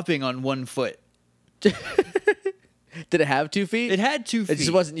hopping on one foot. Did it have 2 feet? It had 2 feet. It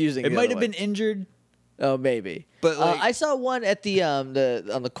just wasn't using it. It might have been injured. Oh, maybe. But I saw one at the on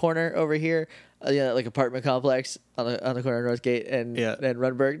the corner over here, like apartment complex on the corner of Northgate and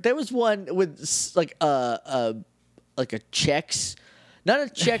Runberg. There was one with like a checks Not a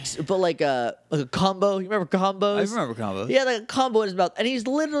checks, but like a combo. You remember combos? I remember combos. Yeah, like a combo in his mouth, and he's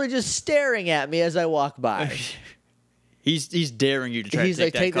literally just staring at me as I walk by. He's daring you to try He's to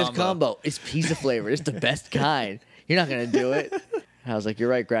take like, that take combo. this combo. It's pizza flavor. It's the best kind. You're not gonna do it. I was like, you're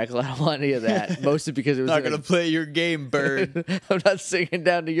right, Grackle. I don't want any of that. Mostly because it was not gonna play your game, bird. I'm not singing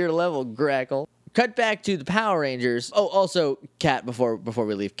down to your level, Grackle. Cut back to the Power Rangers. Oh, also, Kat. Before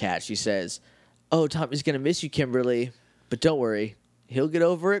we leave, Kat, she says, "Oh, Tommy's gonna miss you, Kimberly, but don't worry, he'll get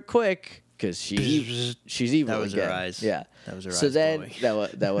over it quick because she's evil." That was again. her eyes. Yeah, that was her so eyes. So then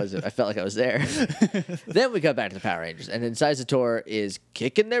that was it. I felt like I was there. Then we cut back to the Power Rangers, and then Sizator is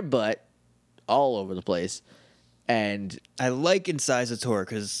kicking their butt all over the place. And I like Incisor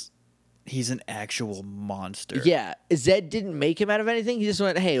because he's an actual monster. Yeah, Zed didn't make him out of anything. He just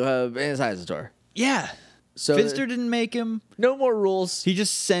went, "Hey, Incisor." Yeah. So Finster didn't make him. No more rules. He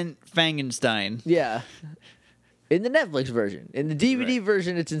just sent Frankenstein. Yeah. In the Netflix version, in the DVD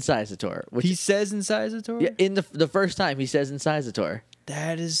version, it's Incisor. He says Incisor. Yeah, in the first time he says Incisor.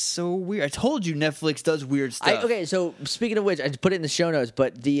 That is so weird. I told you Netflix does weird stuff. Okay, so speaking of which, I put it in the show notes.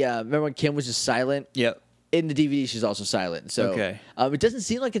 But the remember when Kim was just silent? Yep. In the DVD, she's also silent. So it doesn't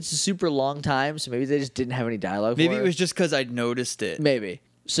seem like it's a super long time. So maybe they just didn't have any dialogue. Maybe it was just because I noticed it. Maybe.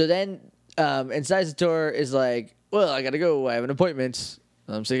 So then, Incisor is like, "Well, I gotta go. I have an appointment.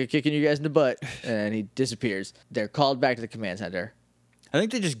 I'm sick of kicking you guys in the butt," and he disappears. They're called back to the command center. I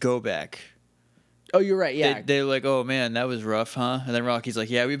think they just go back. Oh, you're right. Yeah, they're like, "Oh man, that was rough, huh?" And then Rocky's like,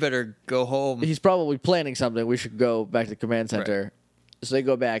 "Yeah, we better go home." He's probably planning something. We should go back to the command center. Right. So they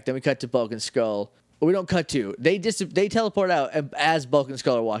go back. Then we cut to Bulk and Skull. We don't cut to. They teleport out as Bulk and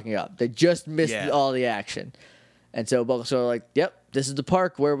Skull are walking up. They just missed all the action. And so Bulk and Skull are like, "Yep, this is the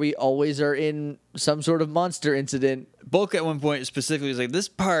park where we always are in some sort of monster incident." Bulk at one point specifically is like, "This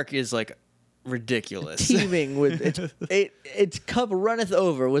park is like ridiculous." Teeming with its cup runneth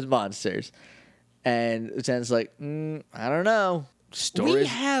over with monsters. And Lieutenant's like, "I don't know." We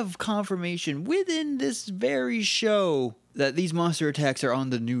have confirmation within this very show that these monster attacks are on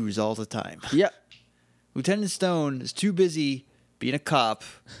the news all the time. Yep. Lieutenant Stone is too busy being a cop,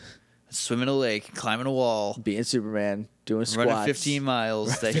 swimming a lake, climbing a wall, being Superman, doing squats, running 15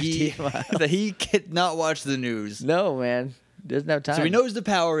 miles. That he cannot watch the news. No, man, doesn't have time. So he knows the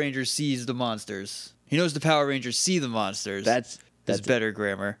Power Rangers sees the monsters. He knows the Power Rangers see the monsters. That's better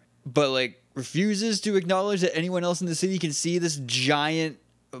grammar. But like refuses to acknowledge that anyone else in the city can see this giant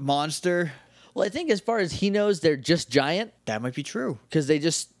monster. Well, I think as far as he knows, they're just giant. That might be true because they're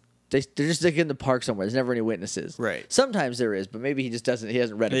just like in the park somewhere. There's never any witnesses. Right. Sometimes there is, but maybe he just doesn't. He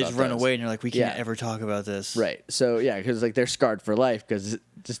hasn't read. They about just run those. away, and you're like, we can't ever talk about this. Right. So yeah, because like they're scarred for life because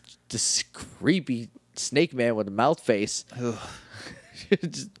just this creepy snake man with a mouth face.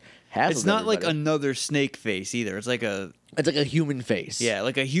 It's not like another snake face either. It's like a human face. Yeah,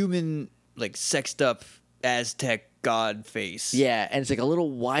 like a human, like sexed up Aztec god face. Yeah, and it's like a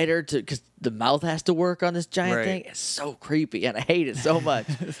little wider because the mouth has to work on this giant thing. It's so creepy, and I hate it so much.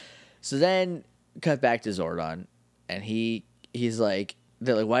 So then, cut back to Zordon, and he's like,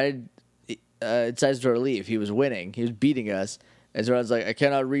 they're like, "Why did Incisor leave? He was winning. He was beating us." And Zordon's like, "I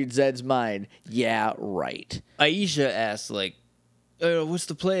cannot read Zed's mind." Yeah, right. Aisha asks like, "What's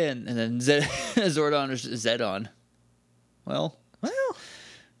the plan?" And then Zordon is Zedon. Well,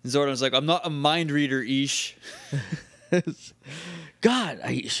 Zordon's like, "I'm not a mind reader, Ish." God,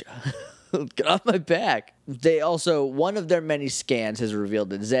 Aisha. Get off my back. One of their many scans has revealed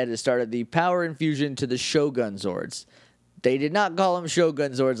that Zed has started the power infusion to the Shogun Zords. They did not call them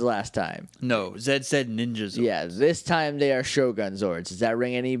Shogun Zords last time. No, Zed said Ninja Zords. Yeah, this time they are Shogun Zords. Does that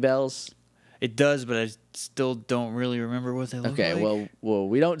ring any bells? It does, but I still don't really remember what they look like. Okay, well,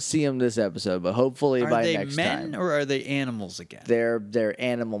 we don't see them this episode, but hopefully by next time. Are they men or are they animals again? They're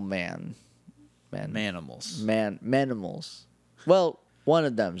animal man. Manimals. Manimals. Well, one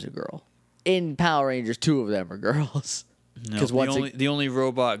of them's a girl. In Power Rangers, two of them are girls. No, the only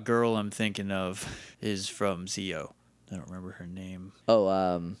robot girl I'm thinking of is from Zeo. I don't remember her name. Oh,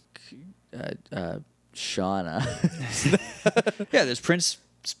 Shauna. Yeah, there's Prince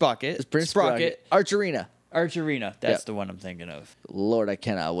Sprocket. Archerina. That's the one I'm thinking of. Lord, I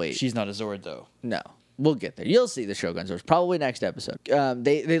cannot wait. She's not a Zord, though. No. We'll get there. You'll see the Shogun Zords probably next episode.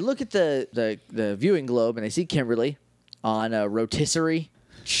 They look at the viewing globe and they see Kimberly on a rotisserie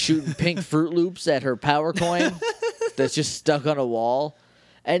shooting pink Fruit Loops at her power coin that's just stuck on a wall.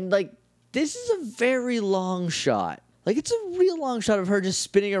 And like this is a very long shot. Like it's a real long shot of her just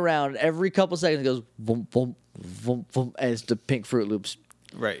spinning around every couple seconds. It goes boom, boom, boom, boom, as the pink Fruit Loops,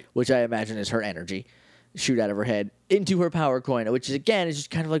 right? Which I imagine is her energy, shoot out of her head into her power coin, which is again is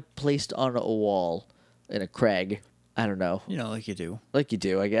just kind of like placed on a wall in a crag. I don't know. Like you do. Like you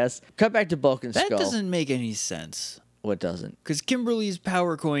do, I guess. Cut back to Bulk and Skull. That doesn't make any sense. What doesn't? Because Kimberly's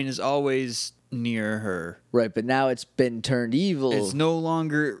power coin is always near her. Right, but now it's been turned evil. It's no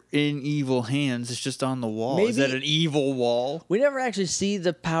longer in evil hands. It's just on the wall. Is that an evil wall? We never actually see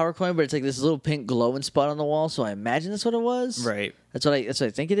the power coin, but it's like this little pink glowing spot on the wall. So I imagine that's what it was. Right. That's what I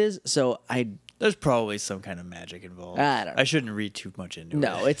think it is. So there's probably some kind of magic involved. I don't know. I shouldn't read too much into it.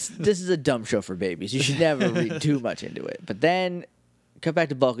 No, this is a dumb show for babies. You should never read too much into it. But then cut back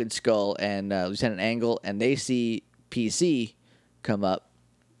to Bulk and Skull and Lieutenant Angle, and they see PC come up.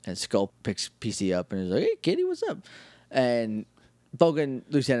 And Skull picks PC up and is like, "Hey, Kitty, what's up?" And Bulk and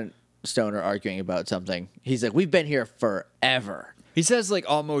Lieutenant Stone are arguing about something. He's like, "We've been here forever." He says like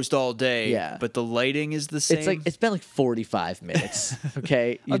almost all day. Yeah. But the lighting is the same. It's been like 45 minutes.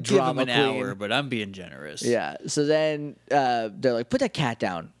 Okay, I'll give him an hour, but I'm being generous. Yeah. So then they're like, "Put that cat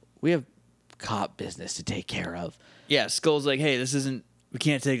down. We have cop business to take care of." Yeah. Skull's like, "Hey, this isn't. We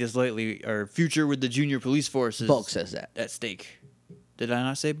can't take this lightly. Our future with the junior police force is Bulk says that at stake." Did I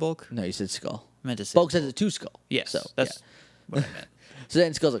not say Bulk? No, you said Skull. I meant to say Bulk says it to Skull. Yes. So that's what I meant. So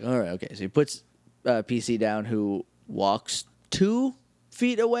then Skull's like, all right, okay. So he puts PC down, who walks 2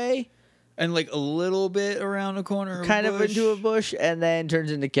 feet away. And like a little bit around a corner. Kind of into a bush, and then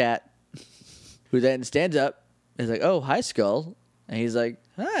turns into Cat, who then stands up and is like, oh, hi, Skull. And he's like,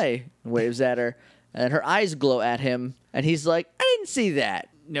 hi, and waves at her. And her eyes glow at him. And he's like, I didn't see that.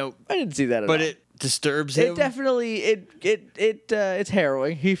 Nope. I didn't see that at all. But it disturbs him. It definitely it's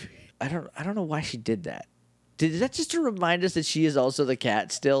harrowing. I don't know why she did that. Is that just to remind us that she is also the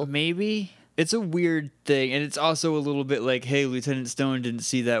cat still? Maybe. It's a weird thing, and it's also a little bit like, hey, Lieutenant Stone didn't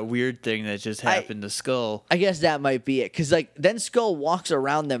see that weird thing that just happened to Skull. I guess that might be it, because like then Skull walks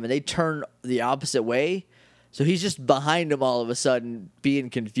around them and they turn the opposite way, so he's just behind them all of a sudden, being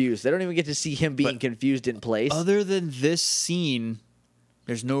confused. They don't even get to see him being confused in place. Other than this scene,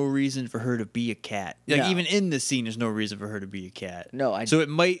 there's no reason for her to be a cat. Like, even in this scene, there's no reason for her to be a cat. No, So it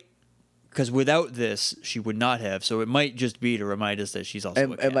might, because without this, she would not have. So it might just be to remind us that she's also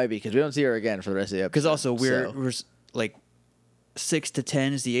a cat. It might be, because we don't see her again for the rest of the episode. Because also, we're like 6 to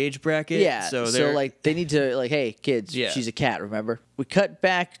 10 is the age bracket. Yeah, so like they need to, like, hey, kids, she's a cat, remember? We cut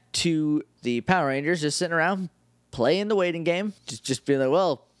back to the Power Rangers just sitting around playing the waiting game. Just being like,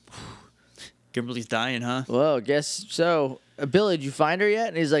 well, Kimberly's dying, huh? Well, guess so. Billy, did you find her yet?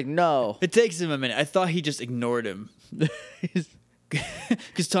 And he's like, no. It takes him a minute. I thought he just ignored him.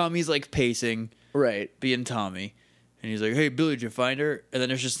 Because Tommy's like pacing. Right. Being Tommy. And he's like, hey, Billy, did you find her? And then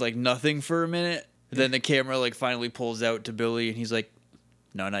there's just like nothing for a minute. And then the camera like finally pulls out to Billy and he's like,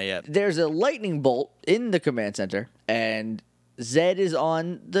 no, not yet. There's a lightning bolt in the command center and Zed is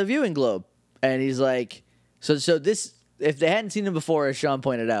on the viewing globe. And he's like, so this, if they hadn't seen him before, as Sean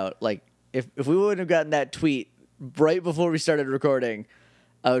pointed out, like if we wouldn't have gotten that tweet right before we started recording,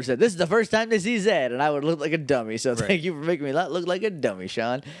 I would have said, this is the first time they see Zed, and I would look like a dummy. So thank you for making me look like a dummy,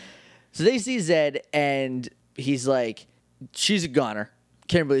 Sean. So they see Zed, and he's like, she's a goner.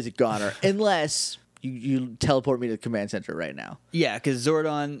 Kimberly's a goner. Unless you teleport me to the command center right now. Yeah, because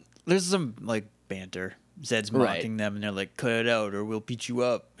Zordon, there's some, like, banter. Zed's mocking them, and they're like, cut it out, or we'll beat you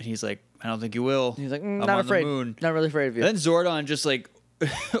up. And he's like, I don't think you will. He's like, I'm not on afraid. The moon. Not really afraid of you. And then Zordon just, like,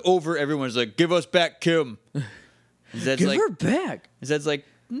 over everyone's like, give us back Kim. Zed's Give like, her back. Zed's like,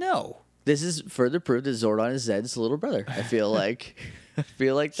 no. This is further proof that Zordon is Zed's little brother. I feel like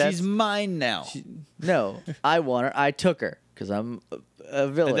that's... She's mine now. No, I want her. I took her because I'm a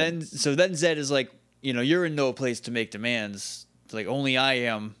villain. And then Zed is like, you're in no place to make demands. It's like, only I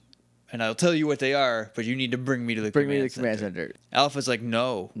am. And I'll tell you what they are, but you need to bring me to the command center. Alpha's like,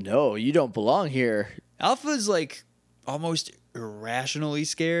 no. No, you don't belong here. Alpha's like almost irrationally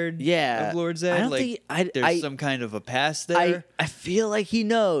scared of Lord Zed. I don't think there's some kind of a past there. I feel like he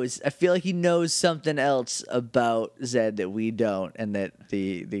knows. I feel like he knows something else about Zed that we don't, and that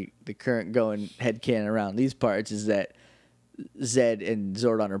the current going headcanon around these parts is that Zed and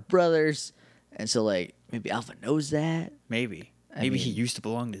Zordon are brothers, and so like maybe Alpha knows that. Maybe he used to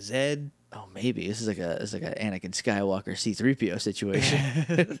belong to Zed. Oh, maybe this is like a Anakin Skywalker C-3PO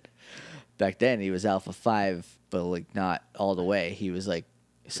situation. Back then he was Alpha 5, but like not all the way. He was like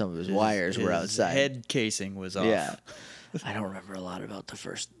some of his wires were outside. Head casing was off. Yeah. I don't remember a lot about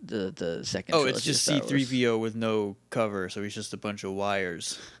the second. Oh, it's just C-3PO with no cover, so he's just a bunch of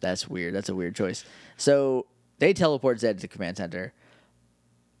wires. That's weird. That's a weird choice. So they teleport Zed to the command center.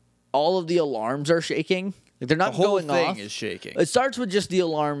 All of the alarms are shaking. Like, they're not going off. The whole thing is shaking. It starts with just the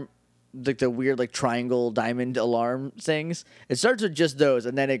alarm the weird like triangle diamond alarm things. It starts with just those,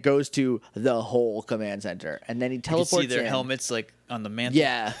 and then it goes to the whole command center, and then he teleports. You can see their helmets like on the mantle.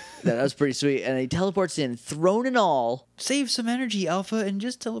 Yeah, that was pretty sweet. And he teleports in, throne and all. Save some energy, Alpha, and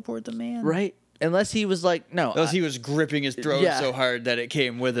just teleport the man. Right. Unless he was like, no. Unless he was gripping his throat so hard that it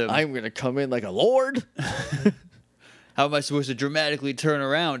came with him. I'm going to come in like a lord. How am I supposed to dramatically turn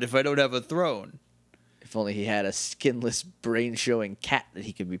around if I don't have a throne? If only he had a skinless, brain-showing cat that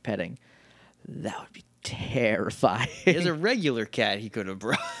he could be petting. That would be terrifying. He has a regular cat he could have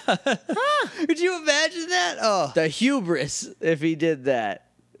brought. Could you imagine that? Oh, the hubris if he did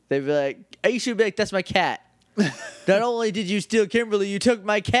that. They'd be like, you should be like, that's my cat. Not only did you steal Kimberly, you took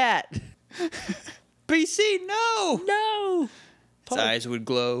my cat. BC, no. No. His eyes would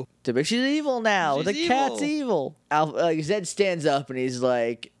glow. She's evil now. The cat's evil. Zed stands up and he's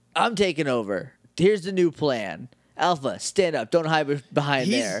like, I'm taking over. Here's the new plan. Alpha, stand up. Don't hide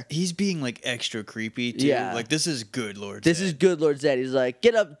behind there. He's being like extra creepy too. Yeah. Like, this is good, Lord Zed. This is good, Lord Zed. He's like,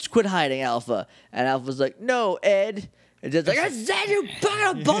 get up, quit hiding, Alpha. And Alpha's like, no, Ed. And Zed's like, Zed, you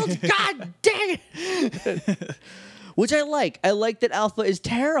bucket of bolts. God dang it. Which I like. I like that Alpha is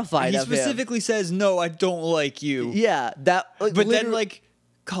terrified of him. He specifically says, no, I don't like you. Yeah. But then, like,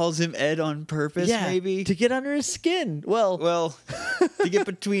 calls him Ed on purpose, maybe? To get under his skin. Well, to get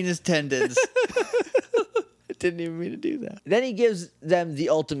between his tendons. I didn't even mean to do that. Then he gives them the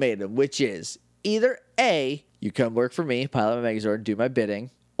ultimatum, which is either A, you come work for me, pilot my Megazord, do my bidding,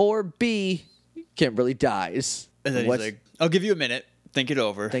 or B, Kimberly dies. And then he's like, I'll give you a minute. Think it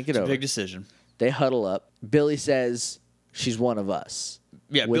over. It's a big decision. They huddle up. Billy says, she's one of us.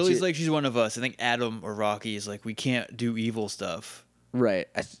 Yeah, Billy's like, she's one of us. I think Adam or Rocky is like, we can't do evil stuff. Right.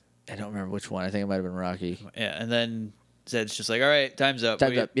 I don't remember which one. I think it might have been Rocky. Yeah, and then Zed's just like, all right, time's up.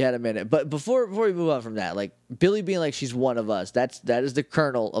 Time's up. You had a minute. But before we move on from that, like, Billy being like, she's one of us, that is the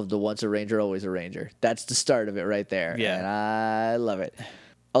kernel of the once a Ranger, always a Ranger. That's the start of it right there. Yeah. And I love it.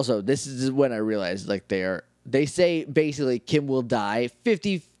 Also, this is when I realized, like, they say basically Kim will die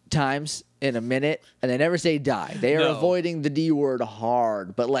 50 times in a minute, and they never say die. They are avoiding the D word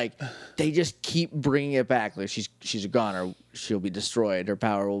hard, but like they just keep bringing it back. Like she's a goner, she'll be destroyed,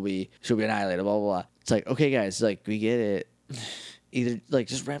 she'll be annihilated, blah blah blah. It's like, okay guys, like we get it. Either like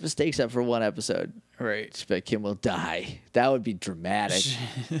just wrap the stakes up for one episode, right? Just like Kim will die. That would be dramatic.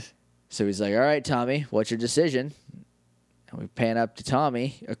 So he's like, all right, Tommy, what's your decision? And we pan up to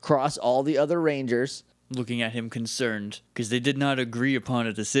Tommy across all the other Rangers, looking at him concerned because they did not agree upon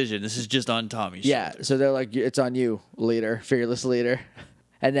a decision. This is just on Tommy's shoulder. So they're like, it's on you, leader, fearless leader.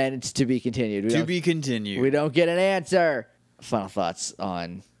 And then it's to be continued. To be continued. We don't get an answer. Final thoughts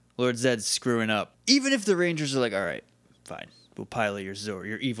on Lord Zed screwing up. Even if the Rangers are like, all right, fine, we'll pilot your Zord,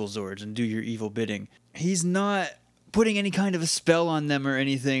 your evil Zords, and do your evil bidding. He's not putting any kind of a spell on them or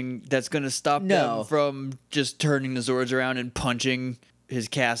anything that's going to stop them from just turning the Zords around and punching his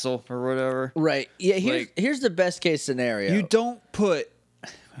castle or whatever. Right. Yeah, here's the best case scenario. You don't put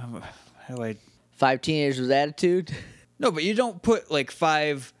 5 teenagers with attitude? No, but you don't put like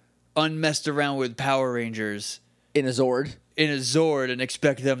 5 unmessed around with Power Rangers in a Zord and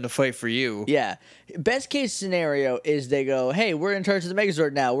expect them to fight for you. Yeah. Best case scenario is they go, "Hey, we're in charge of the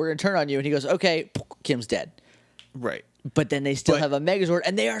Megazord now. We're going to turn on you." And he goes, "Okay, Kim's dead." Right. But then they still have a Megazord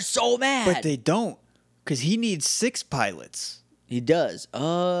and they are so mad. But they don't, cuz he needs 6 pilots. He does.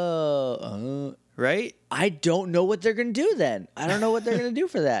 Right? I don't know what they're going to do then. I don't know what they're going to do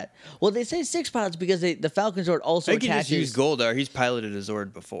for that. Well, they say 6 pilots because the Falcon Zord also attaches. They can just use Goldar. He's piloted a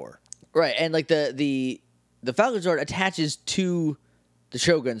Zord before. Right, and like the Falcon Zord attaches to the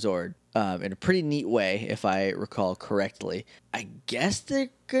Shogun Zord in a pretty neat way, if I recall correctly. I guess they're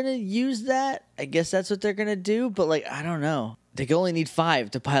going to use that. I guess that's what they're going to do, but like I don't know. They can only need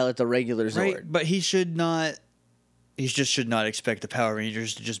 5 to pilot the regular Zord. Right, but he should not expect the Power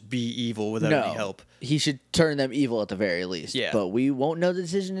Rangers to just be evil without any help. He should turn them evil at the very least. Yeah. But we won't know the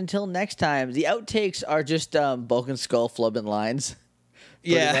decision until next time. The outtakes are just Bulk and Skull flubbing lines.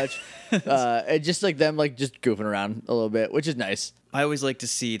 Much. And just like them like just goofing around a little bit, which is nice. I always like to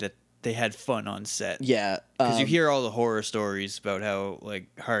see that they had fun on set. Yeah. Because you hear all the horror stories about how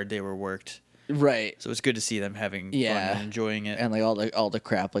like hard they were worked. Right. So it's good to see them having fun and enjoying it. And like all the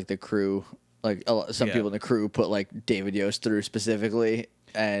crap like the crew. Like some people in the crew put like David Yost through specifically,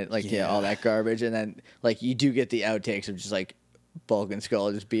 and like all that garbage, and then like you do get the outtakes of just like Bulk and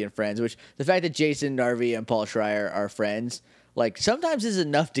Skull just being friends. Which the fact that Jason Narvi and Paul Schreier are friends, like sometimes is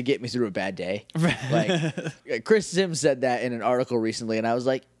enough to get me through a bad day. Like Chris Sims said that in an article recently, and I was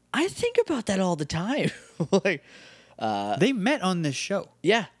like, I think about that all the time. Like they met on this show.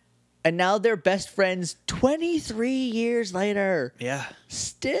 Yeah. And now they're best friends 23 years later. Yeah.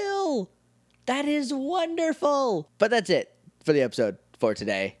 Still. That is wonderful. But that's it for the episode for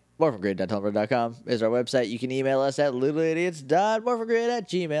today. morphingrid.tumblr.com is our website. You can email us at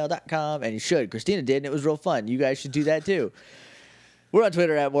littleidiots.morphingrid@gmail.com. And you should. Christina did, and it was real fun. You guys should do that too. We're on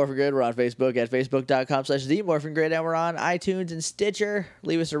Twitter at morphingrid. We're on Facebook at facebook.com/themorphingrid. And we're on iTunes and Stitcher.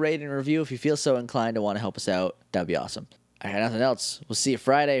 Leave us a rating and review if you feel so inclined to want to help us out. That'd be awesome. I got nothing else. We'll see you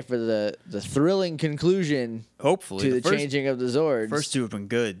Friday for the thrilling conclusion. Hopefully. To the changing of the Zords. First two have been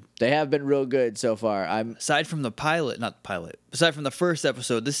good. They have been real good so far. Aside from the aside from the first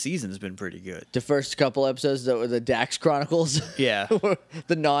episode, this season's been pretty good. The first couple episodes that were the Dax Chronicles. Yeah.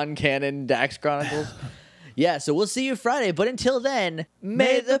 The non-canon Dax Chronicles. Yeah, so we'll see you Friday. But until then,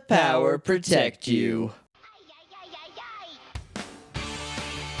 may the power protect you.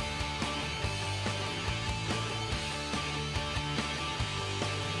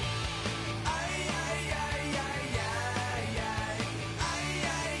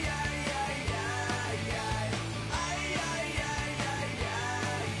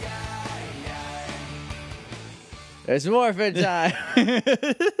 It's morphin' time.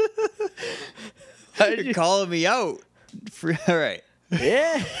 You're calling me out. All right.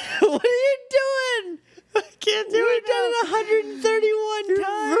 Yeah. What are you doing? I can't do We've it. done it 131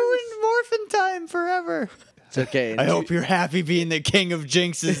 times. Ruined morphin' time forever. It's okay. I hope you're happy being the king of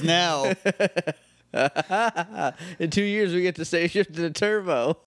jinxes now. In 2 years, we get to say shift to the turbo.